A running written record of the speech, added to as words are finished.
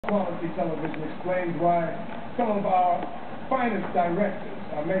Quality television explains why some of our finest directors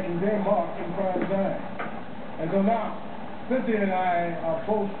are making their mark in prime time. And so now, Cynthia and I are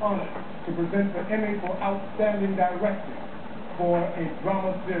both honored to present the Emmy for Outstanding Directing for a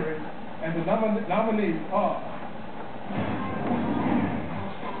drama series, and the nominees are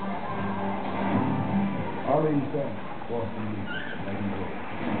Arlene Stone, Boston Music, Megan Rose;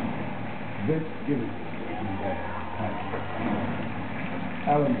 Vince Gilligan, Breaking Bad, Pilot;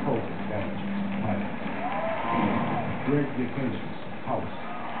 Alan Coker, Damage, Pilot; Greg Yaitanes, House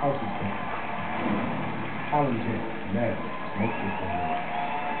of Pain; Alan James, Mad, Smoke With the World.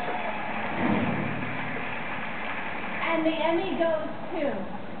 And the Emmy goes to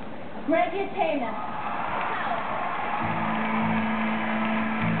Greg Yaitanes, House.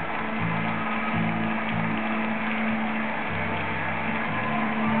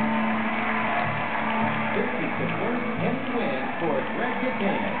 This is the first Emmy win for Greg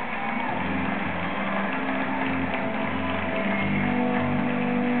Yaitanes.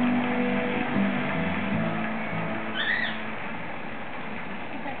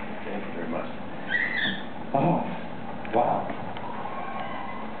 Thank you very much. Oh, wow.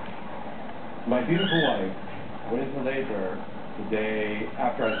 My beautiful wife went into labor the day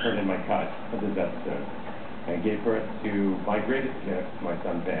after I turned in my cut of this episode and gave birth to my greatest gift, my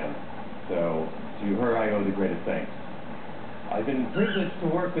son Van. So to her I owe the greatest thanks. I've been privileged to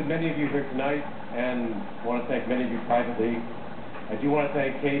work with many of you here tonight and want to thank many of you privately. I do want to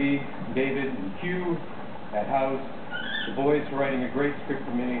thank Katie, David, and Hugh at House, the boys for writing a great script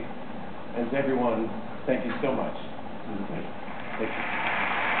for me, and to everyone, thank you so much. It was a pleasure. Thank you.